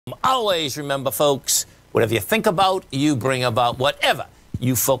always remember, folks, whatever you think about, you bring about. Whatever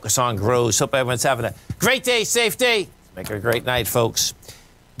you focus on grows. Hope everyone's having a great day, safe day. Make it a great night, folks.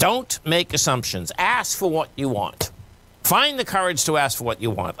 Don't make assumptions. Ask for what you want. Find the courage to ask for what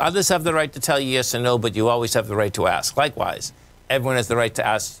you want. Others have the right to tell you yes or no, but you always have the right to ask. Likewise, everyone has the right to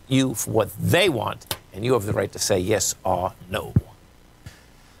ask you for what they want, and you have the right to say yes or no.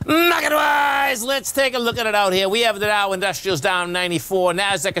 Market-wise, let's take a look at it out here. We have the Dow Industrials down 94.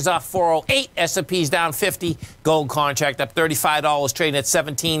 NASDAQ is off 408. S&P's down 50. Gold contract up $35, trading at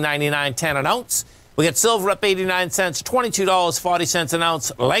 $17.99.10 an ounce. We got silver up 89 cents, $22.40 an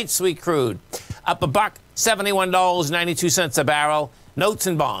ounce. Light sweet crude up a buck, $71.92 a barrel. Notes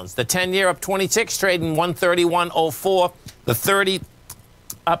and bonds. The 10-year up 26, trading 131.04. The 30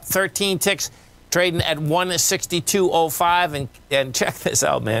 up 13 ticks, trading at 162.05. And check this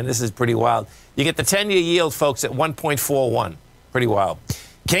out, man. This is pretty wild. You get the 10-year yield, folks, at 1.41. Pretty wild.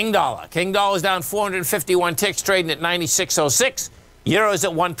 King dollar. King dollar's down 451 ticks, trading at 96.06. Euro's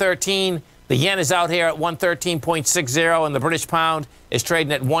at 113. The yen is out here at 113.60, and the British pound is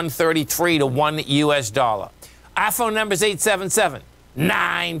trading at 133 to 1 US dollar. Our phone number is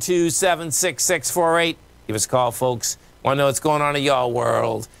 877-927-6648. Give us a call, folks. Want to know what's going on in your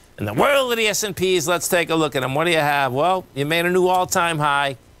world. In the world of the S&Ps, let's take a look at them. What do you have? Well, you made a new all-time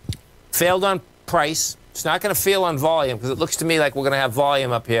high. Failed on price. It's not going to fail on volume, because it looks to me like we're going to have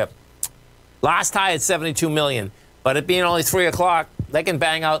volume up here. Last high at 72 million. But it being only 3 o'clock, they can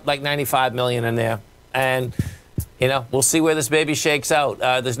bang out like 95 million in there. And, you know, we'll see where this baby shakes out.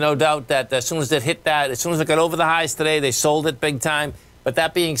 There's no doubt that as soon as it hit that, as soon as it got over the highs today, they sold it big time. But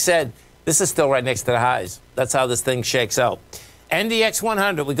that being said, this is still right next to the highs. That's how this thing shakes out. NDX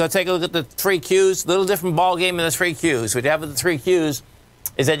 100, we go take a look at the 3 Qs. Little different ball game in the 3 Qs. What you have with the 3 Qs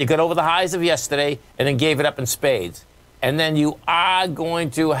is that you got over the highs of yesterday and then gave it up in spades. And then you are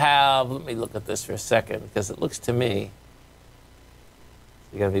going to have, let me look at this for a second, because it looks to me,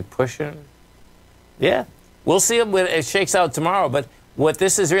 you're going to be pushing. Yeah, we'll see when it shakes out tomorrow. But what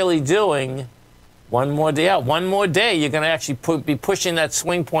this is really doing, one more day, you're going to actually be pushing that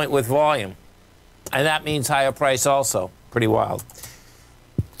swing point with volume. And that means higher price also. Pretty wild.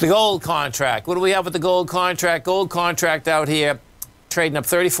 The gold contract. What do we have with the gold contract? Gold contract out here, trading up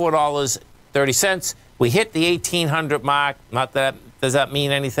 $34.30. We hit the 1,800 mark. Not that, does that mean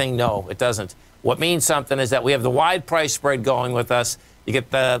anything? No, it doesn't. What means something is that we have the wide price spread going with us. You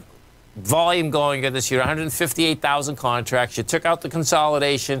get the volume going this year, 158,000 contracts. You took out the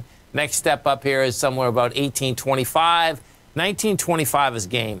consolidation. Next step up here is somewhere about 1825. 1925 is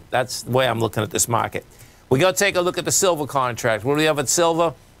game. That's the way I'm looking at this market. We go take a look at the silver contract. What do we have at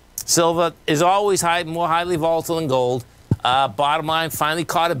silver? Silver is always more highly volatile than gold. Bottom line, finally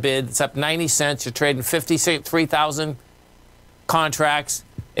caught a bid. It's up 90 cents. You're trading 53,000 contracts.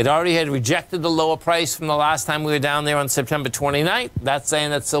 It already had rejected the lower price from the last time we were down there on September 29th. That's saying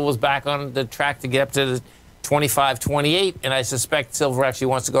that silver's back on the track to get up to the 25, 28, and I suspect silver actually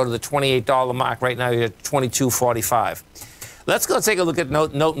wants to go to the $28 mark. Right now, you're at 22.45. Let's go take a look at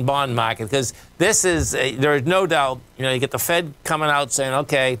note and bond market, because this is, there is no doubt, you know, you get the Fed coming out saying,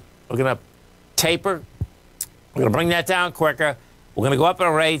 okay, we're going to taper. We're going to bring that down quicker. We're going to go up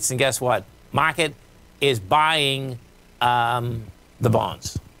our rates, and guess what? Market is buying the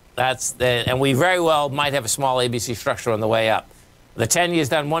bonds. And we very well might have a small ABC structure on the way up. The 10-year's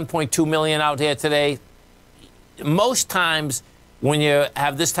done 1.2 million out here today. Most times when you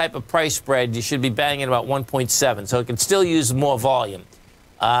have this type of price spread, you should be banging about 1.7, so it can still use more volume.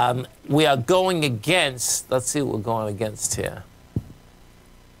 We are going against, let's see what we're going against here.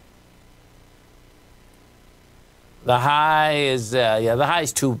 The high is, yeah, the high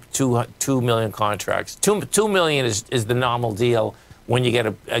is 2 million contracts. 2 million is the normal deal when you get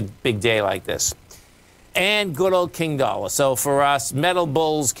a big day like this. And good old King Dollar. So for us, metal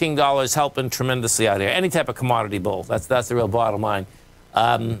bulls, King Dollar is helping tremendously out here. Any type of commodity bull, that's the real bottom line.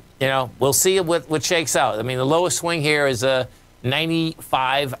 You know, we'll see what shakes out. I mean, the lowest swing here is a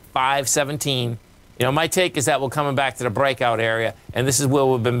 95.517. You know, my take is that we're coming back to the breakout area, and this is where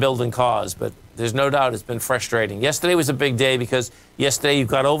we've been building cause. But there's no doubt it's been frustrating. Yesterday was a big day because yesterday you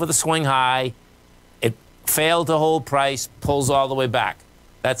got over the swing high. It failed to hold price, pulls all the way back.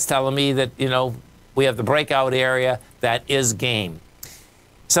 That's telling me that, you know, we have the breakout area that is game.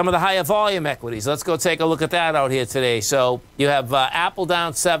 Some of the higher volume equities. Let's go take a look at that out here today. So you have Apple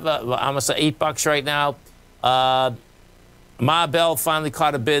down almost $8 right now. Marvell finally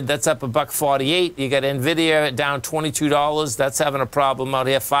caught a bid. That's up $1.48. You got Nvidia down $22. That's having a problem out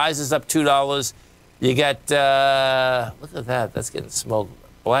here. Pfizer's up $2. You got look at that. That's getting smoked.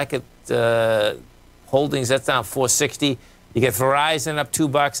 Blackett Holdings. That's down $4.60. You get Verizon up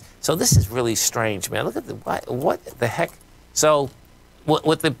 $2. So this is really strange, man. Look at what the heck? So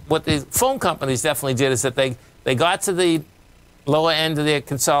what the phone companies definitely did is that they got to the lower end of their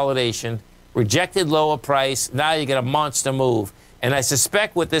consolidation, rejected lower price. Now you get a monster move. And I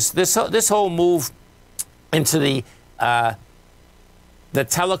suspect with this whole move into the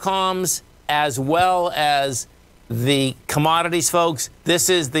telecoms as well as the commodities, folks, this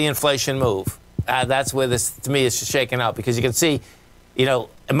is the inflation move. That's where this, to me, is shaking out, because you can see, you know,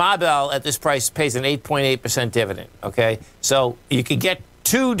 Marble at this price pays an 8.8% dividend, okay? So you could get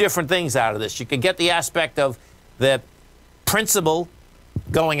two different things out of this. You could get the aspect of the principal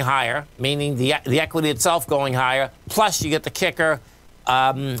going higher, meaning the equity itself going higher, plus you get the kicker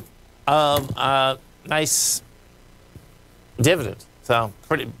of nice dividend. So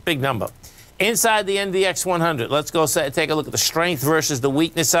pretty big number. Inside the NDX 100, let's go take a look at the strength versus the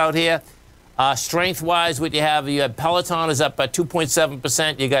weakness out here. Strength-wise, what you have Peloton is up by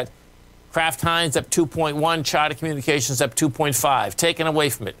 2.7%. You got Kraft Heinz up 2.1%. Charter Communications up 2.5%. Taken away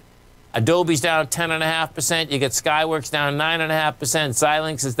from it, Adobe's down 10.5%. You get Skyworks down 9.5%.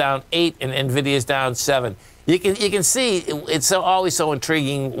 Xilinx is down 8%, and Nvidia's down 7%. You can see it's always so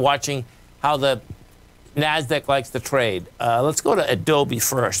intriguing watching how the NASDAQ likes to trade. Let's go to Adobe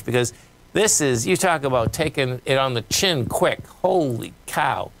first, because this is, you talk about taking it on the chin quick. Holy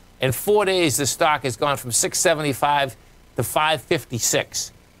cow. In 4 days, the stock has gone from 675 to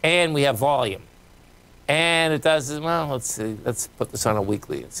 556. And we have volume. And it does, well, let's see. Let's put this on a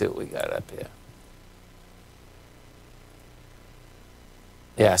weekly and see what we got up here.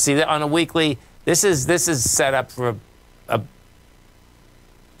 Yeah, see that on a weekly, this is set up for a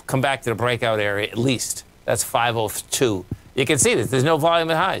come back to the breakout area at least. That's 502. You can see this. There's no volume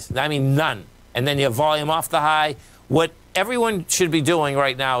at highs. I mean, none. And then you have volume off the high. What everyone should be doing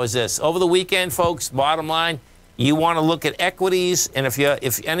right now is this. Over the weekend, folks, bottom line, you want to look at equities. And if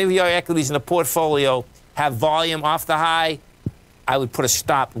any of your equities in the portfolio have volume off the high, I would put a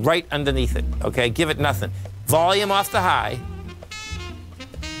stop right underneath it. Okay? Give it nothing. Volume off the high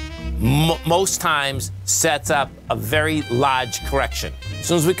most times sets up a very large correction. As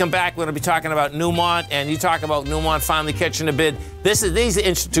soon as we come back, we're going to be talking about Newmont, and you talk about Newmont finally catching a bid. These are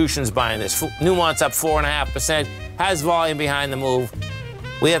institutions buying this. Newmont's up 4.5%, has volume behind the move.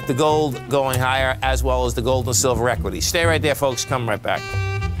 We have the gold going higher, as well as the gold and silver equity. Stay right there, folks. Come right back.